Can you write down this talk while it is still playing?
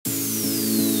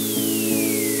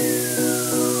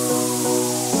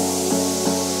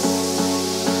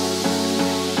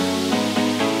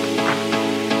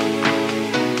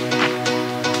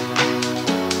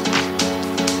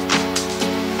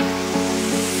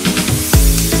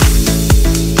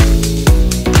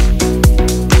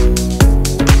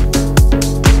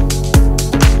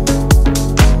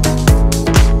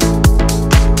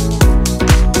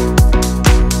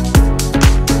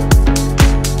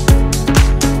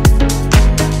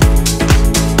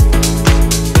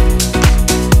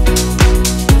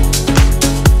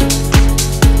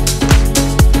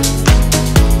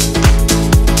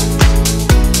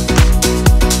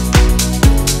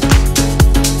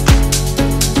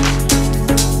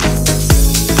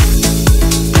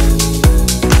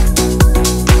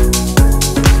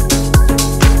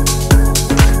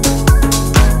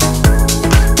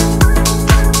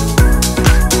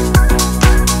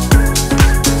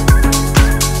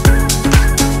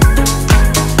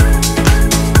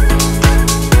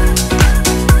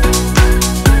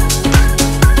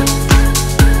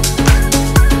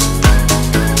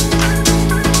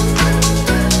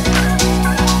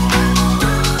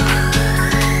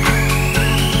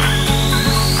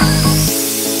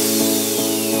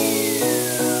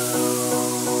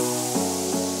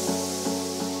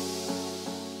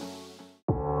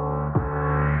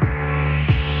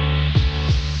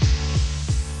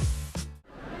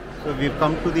So we've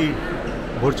come to the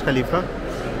Burj Khalifa.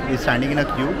 We're standing in a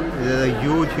queue. There's a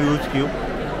huge queue.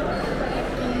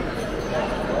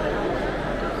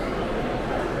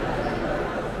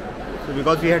 So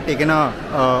because we had taken a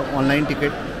online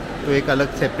ticket, तो एक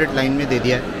अलग separate line में दे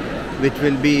दिया है, which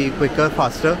will be quicker,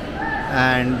 faster,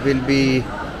 and will be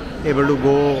able to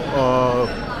go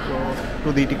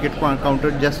to the ticket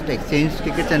counter, just exchange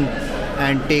tickets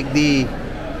and take the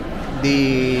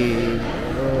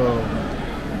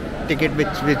ticket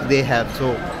which they have.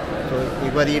 So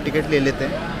एक बार ये ticket ले लेते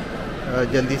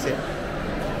हैं जल्दी से,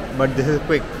 but this is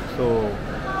quick, so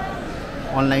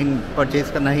online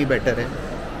purchase करना ही better है.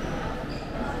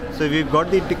 So we've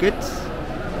got the tickets,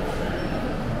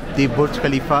 the Burj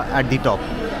Khalifa at the top.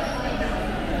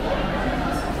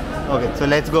 Okay, so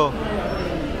let's go.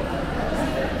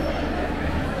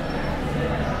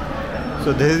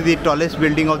 So this is the tallest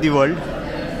building of the world,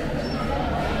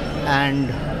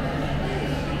 and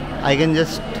I can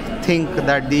just think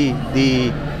that the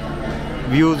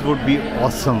views would be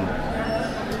awesome.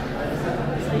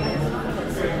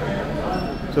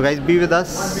 So guys, be with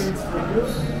us,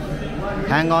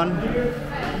 hang on,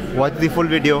 watch the full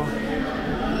video,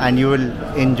 and you will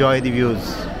enjoy the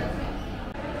views.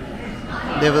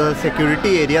 There was a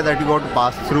security area that you got to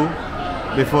pass through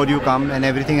before you come, and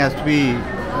everything has to be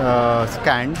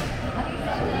scanned.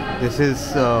 This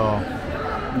is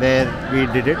where we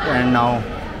did it, and now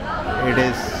it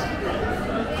is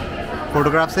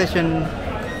photograph session.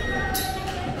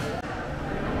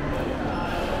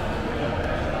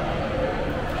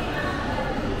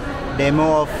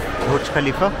 Demo of Burj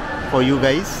Khalifa for you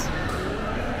guys.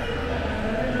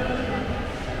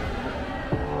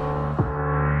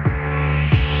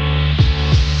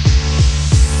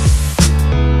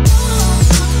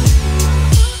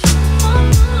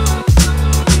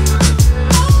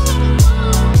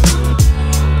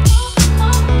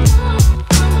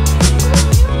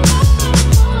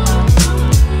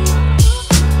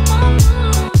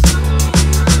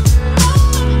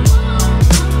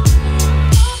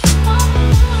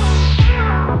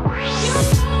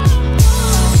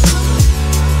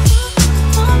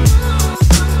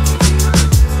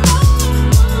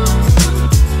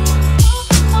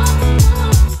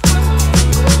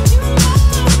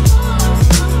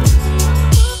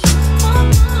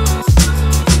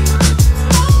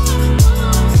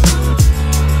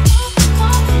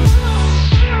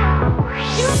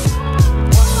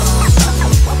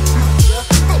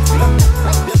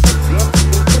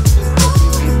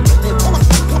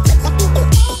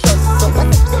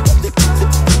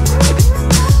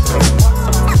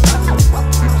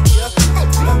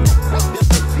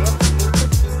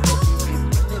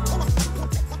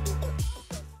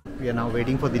 We are now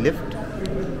waiting for the lift.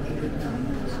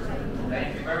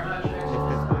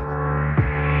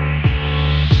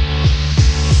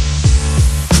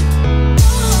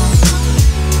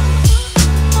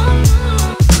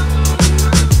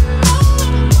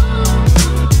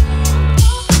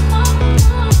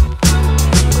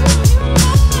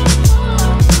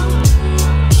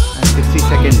 And 60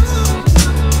 seconds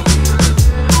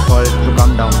for it to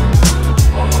come down.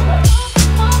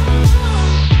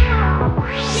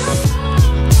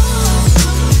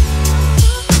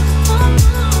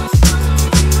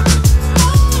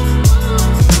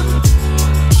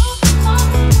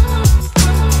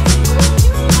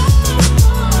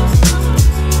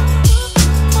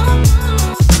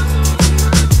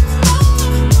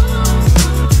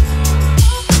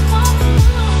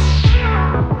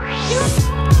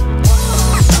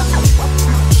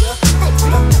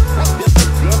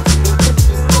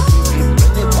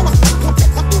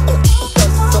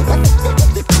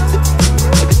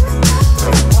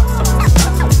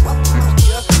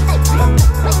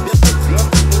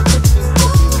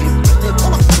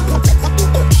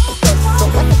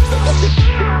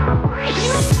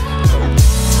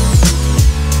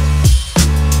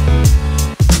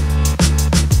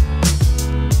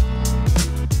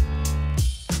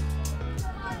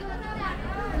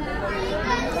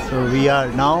 So we are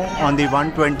now on the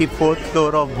 124th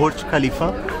floor of Burj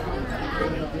Khalifa,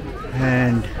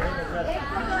 and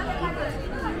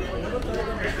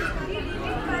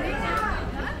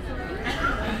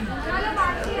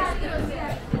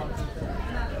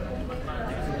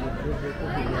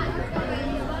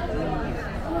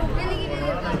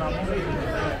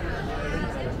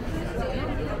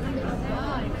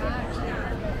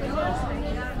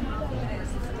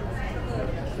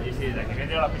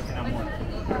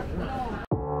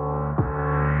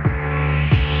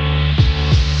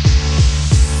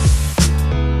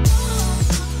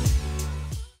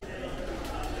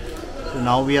so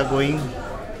now we are going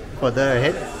further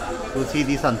ahead. to see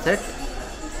the sunset.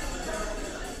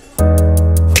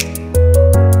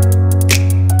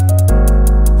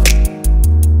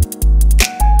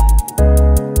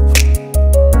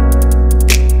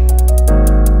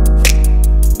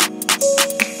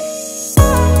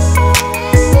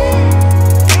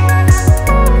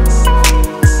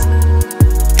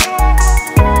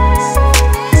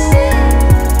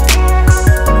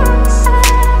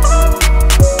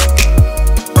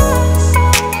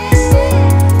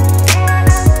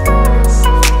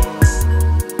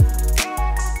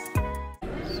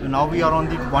 Now we are on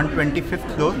the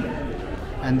 125th floor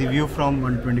and the view from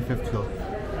 125th floor.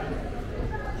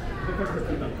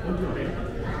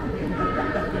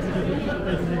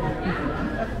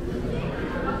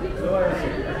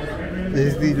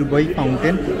 This is the Dubai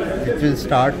fountain, which will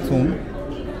start soon.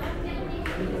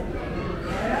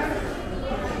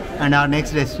 And our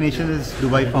next destination is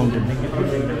Dubai fountain.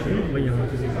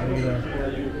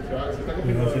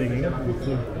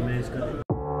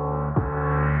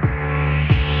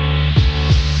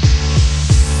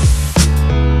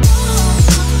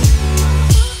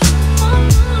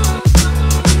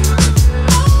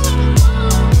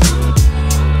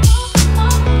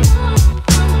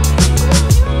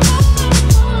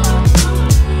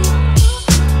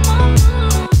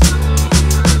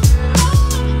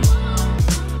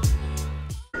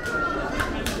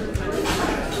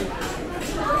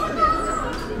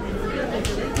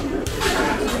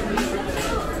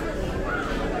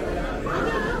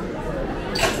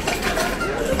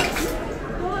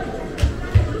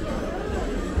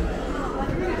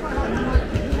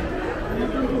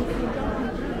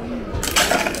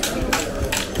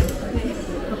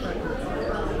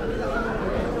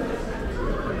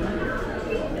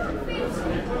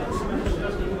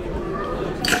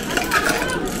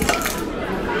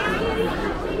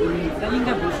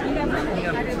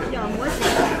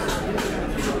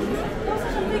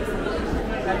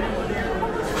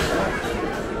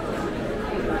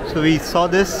 So we saw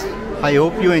this. I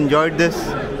hope you enjoyed this.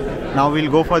 Now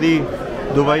we'll go for the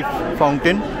Dubai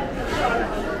fountain.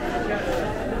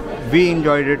 We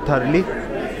enjoyed it thoroughly.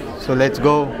 So let's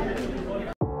go.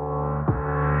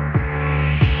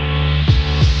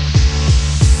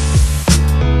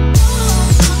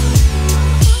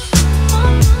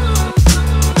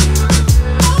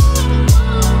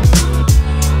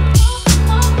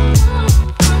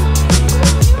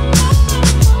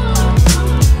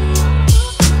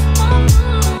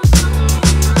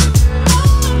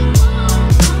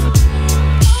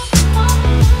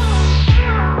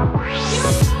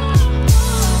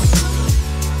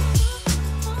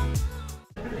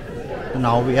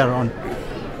 Now we are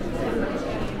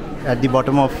at the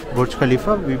bottom of Burj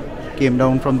Khalifa. We came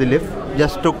down from the lift.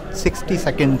 Just took 60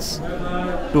 seconds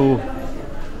to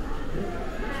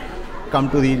come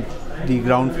to the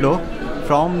ground floor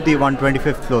from the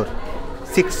 125th floor.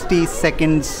 60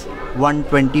 seconds,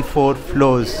 124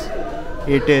 floors.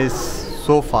 It is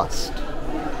so fast.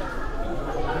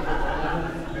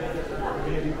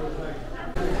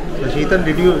 So Sheetal,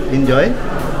 did you enjoy?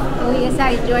 Oh yes, I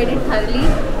enjoyed it thoroughly.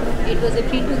 It was a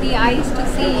treat to the eyes to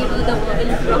see the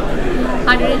world from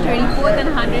 124th and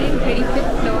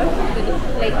 125th floor.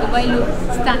 Like Dubai looks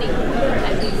stunning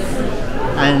as we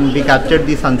live. And we captured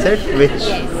the sunset, which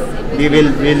yes,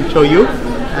 we'll show you,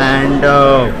 and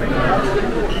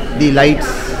the lights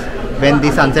when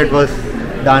the sunset was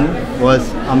done was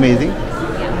amazing.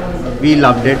 Yeah. We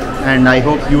loved it, and I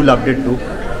hope you loved it too.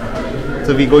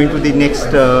 So we're going to the next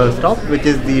stop, which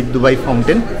is the Dubai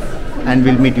fountain, and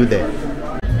we'll meet you there.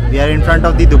 We are in front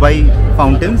of the Dubai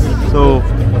fountains, so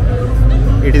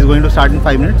it is going to start in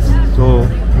 5 minutes. So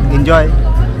enjoy.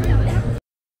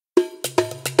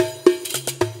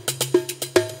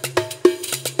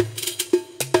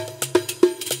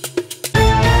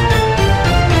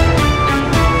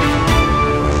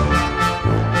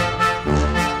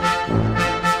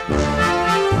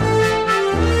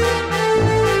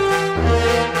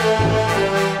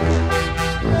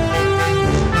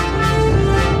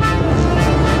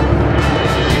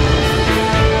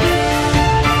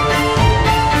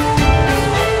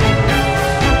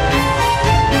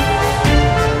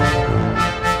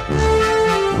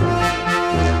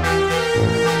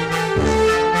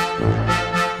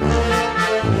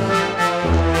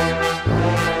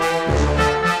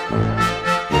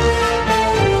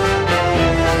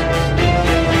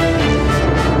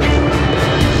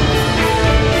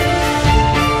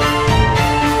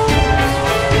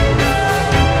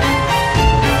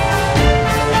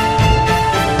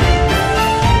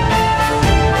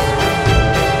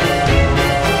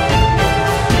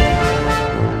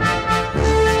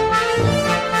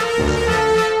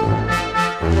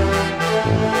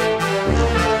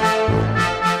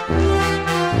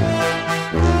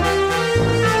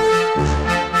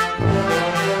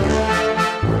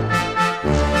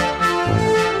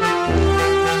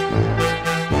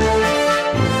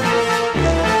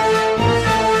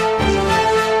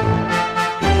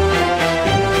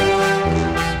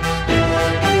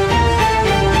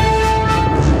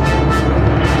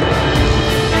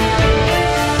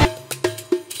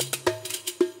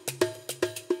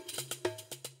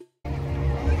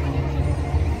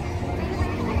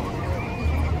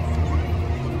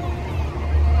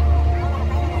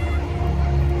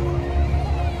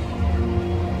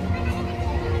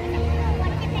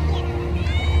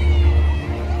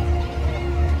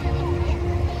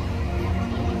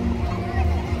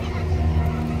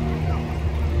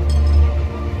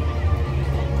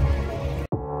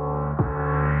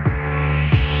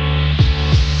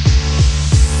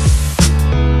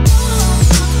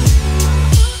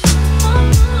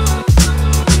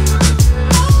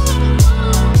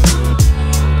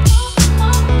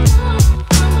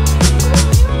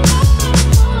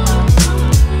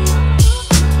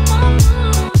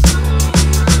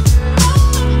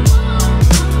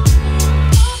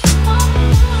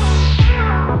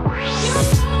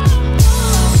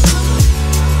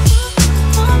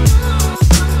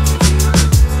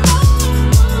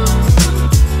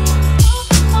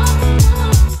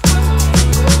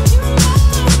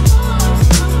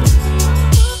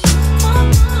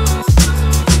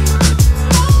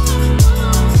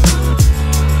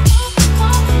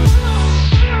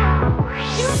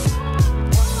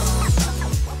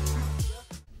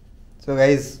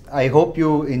 I hope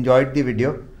you enjoyed the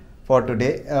video for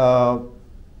today.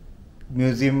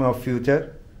 Museum of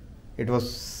Future. It was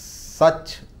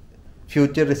such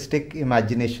futuristic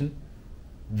imagination,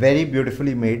 very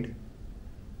beautifully made.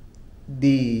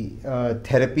 The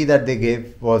therapy that they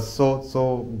gave was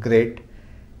so great.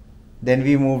 Then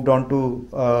we moved on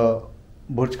to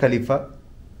Burj Khalifa,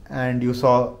 and you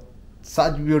saw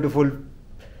such beautiful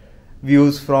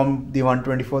views from the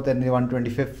 124th and the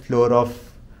 125th floor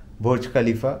of Burj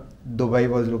Khalifa. Dubai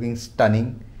was looking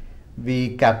stunning.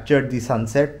 We captured the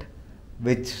sunset,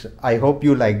 which I hope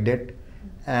you liked it.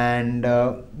 And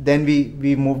then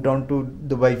we moved on to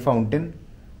Dubai Fountain.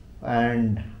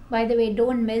 And by the way,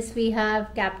 don't miss, we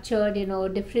have captured,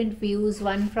 different views,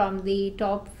 one from the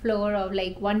top floor of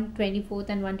like 124th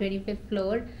and 125th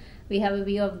floor. We have a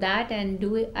view of that, and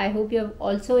I hope you have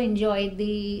also enjoyed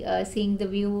the seeing the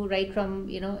view right from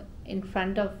in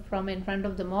front of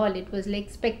the mall. It was like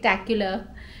spectacular.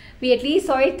 We at least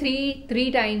saw it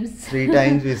three times. Three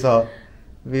times we saw.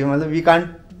 We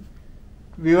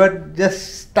were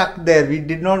just stuck there. We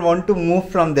did not want to move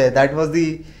from there. That was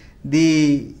the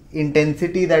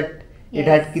intensity that it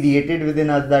had created within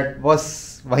us, that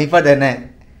was wahi par rehna hai.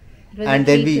 And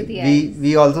then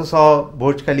we also saw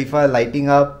Burj Khalifa lighting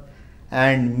up,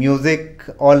 and music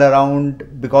all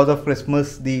around because of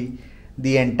Christmas. The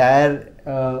entire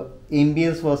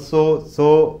ambience was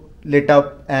so lit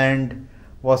up and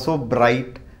was so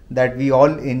bright that we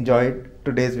all enjoyed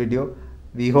today's video.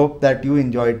 We hope that you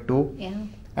enjoyed too. Yeah.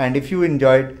 And if you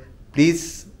enjoyed,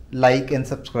 please like and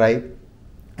subscribe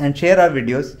and share our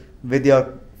videos with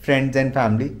your friends and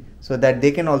family so that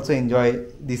they can also enjoy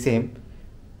the same.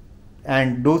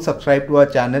 And do subscribe to our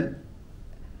channel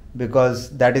because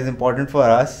that is important for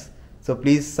us. So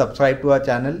please subscribe to our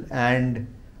channel and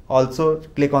also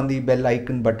click on the bell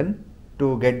icon button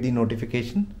to get the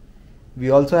notification. We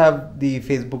also have the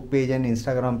Facebook page and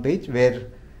Instagram page where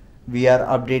we are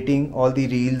updating all the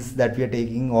reels that we are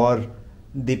taking or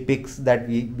the pics that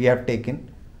we have taken.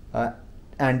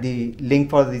 And the link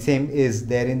for the same is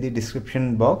there in the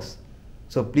description box.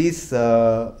 So please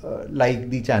like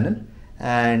the channel,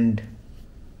 and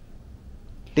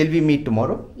till we meet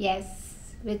tomorrow.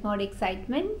 Yes, with more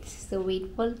excitement. So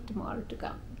wait for tomorrow to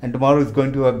come. And tomorrow is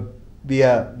going to be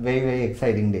a very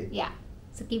exciting day. Yeah.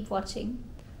 So keep watching.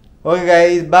 Okay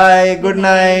guys, bye. Good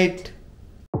night.